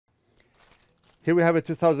Here we have a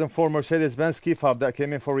 2004 Mercedes-Benz Key Fob that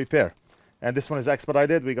came in for repair. And this one is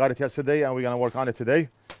expedited. We got it yesterday and we're gonna work on it today.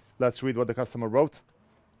 Let's read what the customer wrote.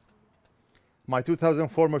 My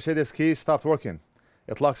 2004 Mercedes key stopped working.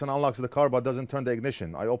 It locks and unlocks the car but doesn't turn the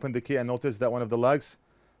ignition. I opened the key and noticed that one of the legs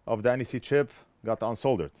of the NEC chip got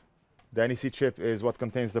unsoldered. The NEC chip is what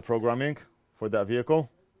contains the programming for that vehicle.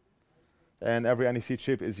 And every NEC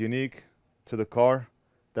chip is unique to the car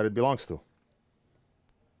that it belongs to.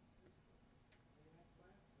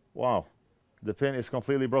 Wow, the pin is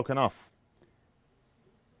completely broken off.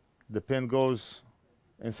 The pin goes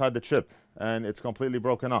inside the chip and it's completely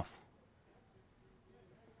broken off.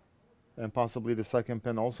 And possibly the second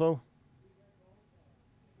pin also.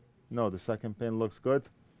 No, the second pin looks good.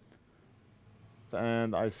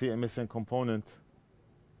 And I see a missing component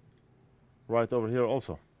right over here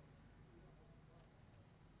also.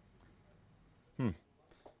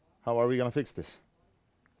 How are we gonna fix this?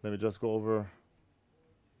 Let me just go over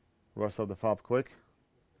rest of the fob quick.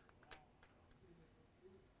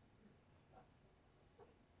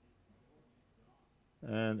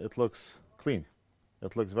 And it looks clean.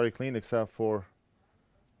 It looks very clean except for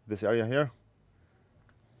this area here.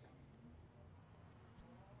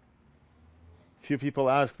 Few people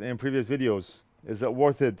asked in previous videos, is it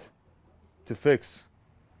worth it to fix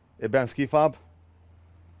a Benz key fob?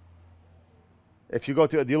 If you go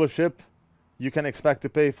to a dealership, you can expect to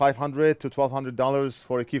pay $500 to $1,200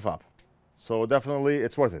 for a key fob. So definitely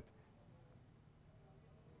it's worth it.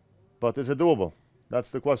 But is it doable?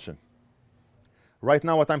 That's the question. Right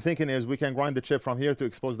now what I'm thinking is we can grind the chip from here to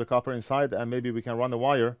expose the copper inside, and maybe we can run a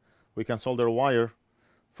wire. We can solder a wire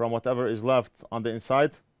from whatever is left on the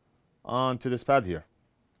inside onto this pad here.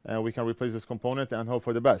 And we can replace this component and hope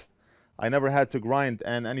for the best. I never had to grind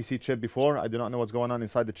an NEC chip before. I do not know what's going on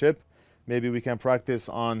inside the chip. Maybe we can practice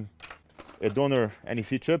on a donor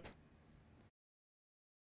NEC chip.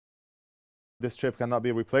 This chip cannot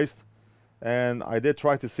be replaced. And I did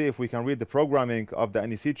try to see if we can read the programming of the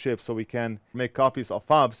NEC chip so we can make copies of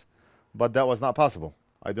fobs, but that was not possible.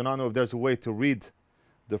 I do not know if there's a way to read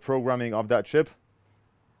the programming of that chip.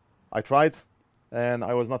 I tried, and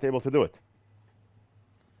I was not able to do it.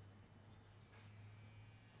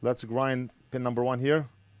 Let's grind pin number 1 here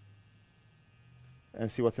and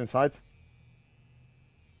see what's inside.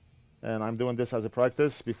 And I'm doing this as a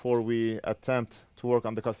practice before we attempt to work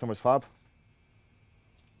on the customer's fob.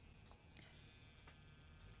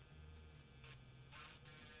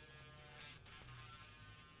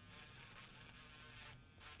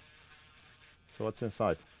 So what's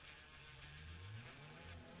inside?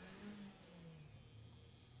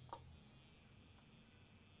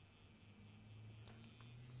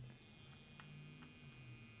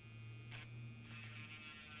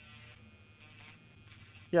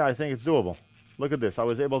 Yeah, I think it's doable. Look at this. I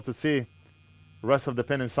was able to see the rest of the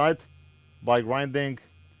pin inside by grinding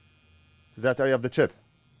that area of the chip.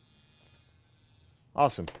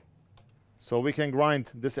 Awesome. So we can grind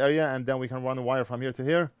this area and then we can run a wire from here to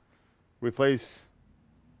here, replace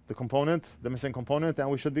the component, the missing component, and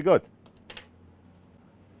we should be good.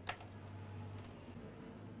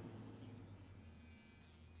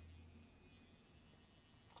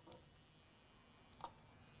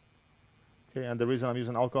 Okay, and the reason I'm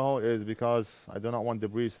using alcohol is because I do not want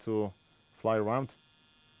debris to fly around.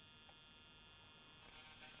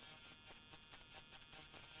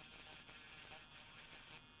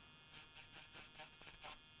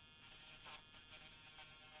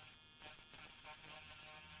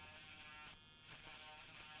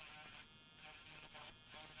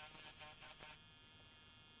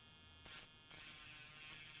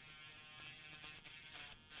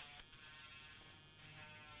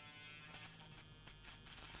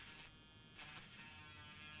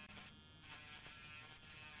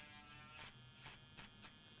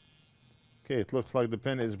 Okay, it looks like the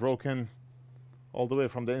pin is broken all the way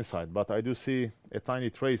from the inside, but I do see a tiny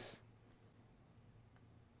trace.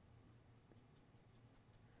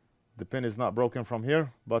 The pin is not broken from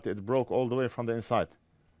here, but it broke all the way from the inside.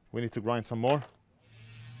 We need to grind some more.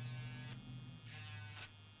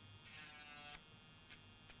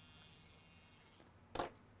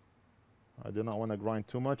 I do not want to grind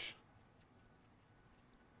too much.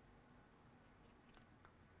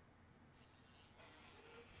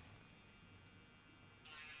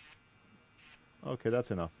 Okay, that's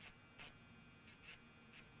enough.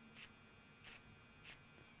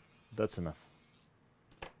 That's enough.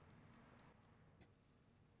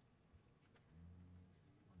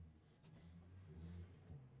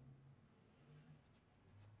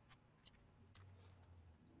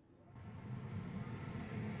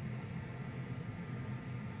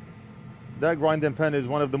 That grinding pen is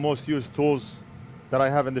one of the most used tools that I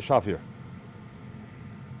have in the shop here.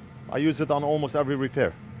 I use it on almost every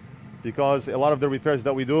repair because a lot of the repairs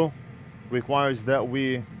that we do requires that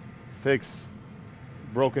we fix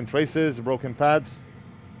broken traces, broken pads.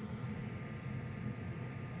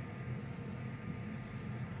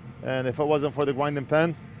 And if it wasn't for the grinding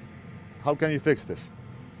pen, how can you fix this?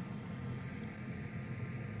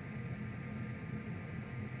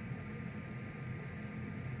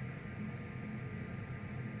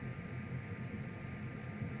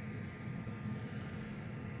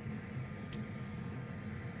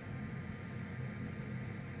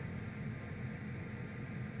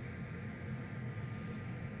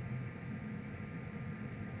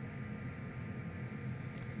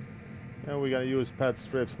 And we're going to use pad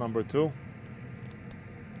strips number 2.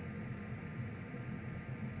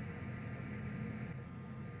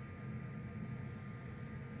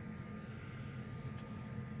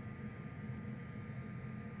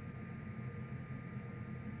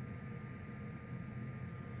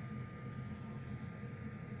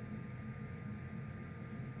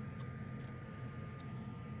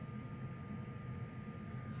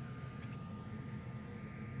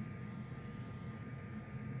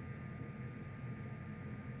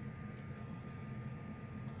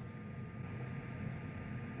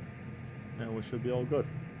 And we should be all good.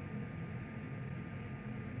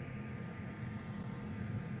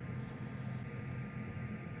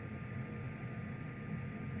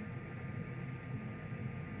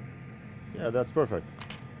 Yeah, that's perfect.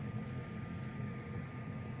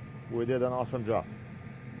 We did an awesome job.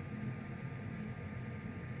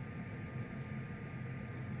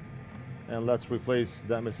 And let's replace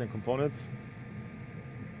that missing component.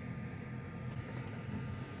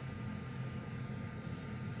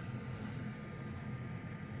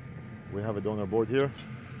 We have a donor board here,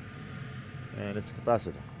 and it's a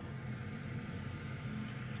capacitor.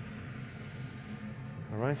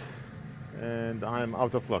 All right, and I'm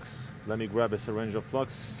out of flux. Let me grab a syringe of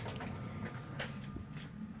flux.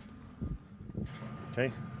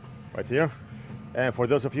 Okay, right here. And for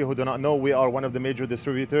those of you who do not know, we are one of the major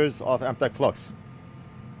distributors of Amtech Flux.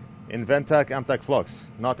 Inventec Amtech Flux,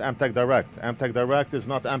 not Amtech Direct. Amtech Direct is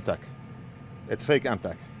not Amtech. It's fake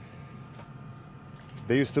Amtech.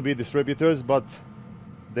 They used to be distributors, but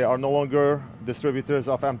they are no longer distributors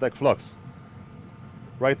of Amtech Flux.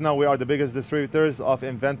 Right now, we are the biggest distributors of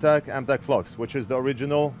Inventec Amtech Flux, which is the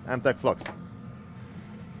original Amtech Flux.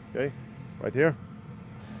 Okay, right here.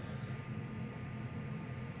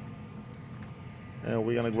 And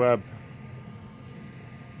we're gonna grab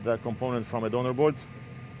that component from a donor board,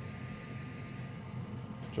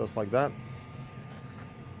 just like that.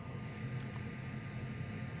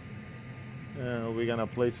 And we're gonna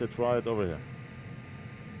place it right over here.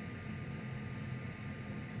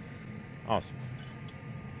 Awesome.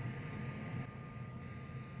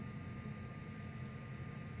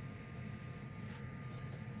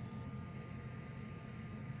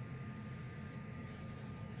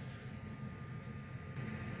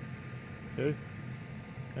 Okay,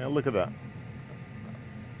 and look at that.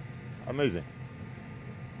 Amazing.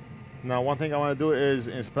 Now, one thing I want to do is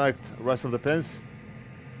inspect the rest of the pins.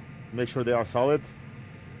 Make sure they are solid.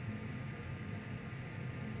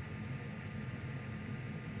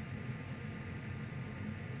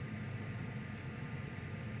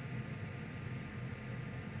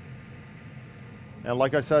 And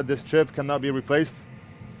like I said, this chip cannot be replaced.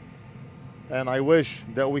 And I wish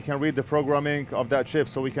that we can read the programming of that chip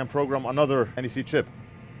so we can program another NEC chip.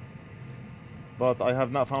 But I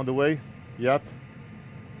have not found a way yet.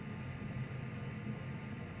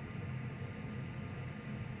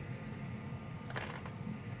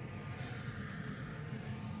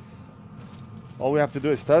 All we have to do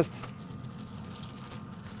is test.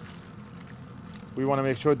 We want to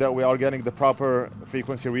make sure that we are getting the proper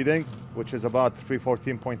frequency reading, which is about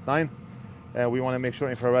 314.9. And we want to make sure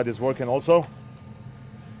infrared is working also.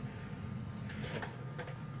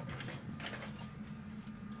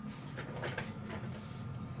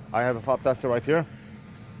 I have a fob tester right here.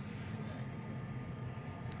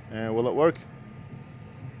 And will it work?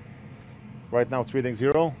 Right now it's reading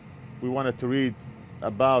 0. We want it to read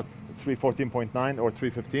about 314.9 or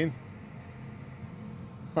 315.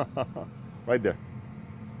 Right there.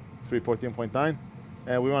 314.9.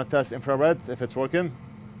 And we want to test infrared if it's working.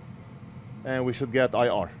 And we should get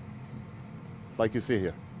IR, like you see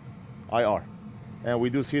here, IR. And we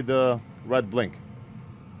do see the red blink.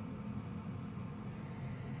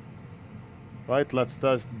 Right, let's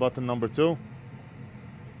test button number 2,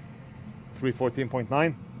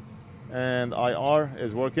 314.9, and IR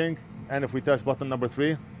is working. And if we test button number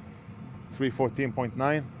 3,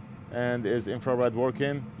 314.9, and is infrared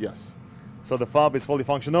working? Yes. So the fob is fully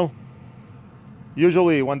functional.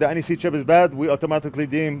 Usually when the NEC chip is bad, we automatically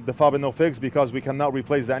deem the fob a no fix because we cannot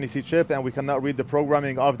replace the NEC chip and we cannot read the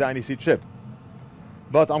programming of the NEC chip.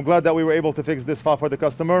 But I'm glad that we were able to fix this fob for the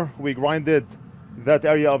customer. We grinded that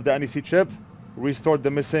area of the NEC chip, restored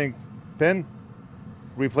the missing pin,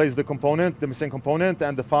 replaced the missing component,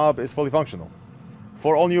 and the fob is fully functional.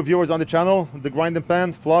 For all new viewers on the channel, the grinding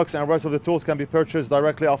pen, Flux, and rest of the tools can be purchased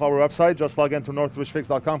directly off our website. Just log into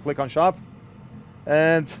NorthridgeFix.com, click on shop.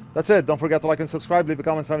 And that's it. Don't forget to like and subscribe, leave a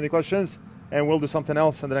comment if you have any questions, and we'll do something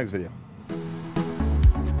else in the next video.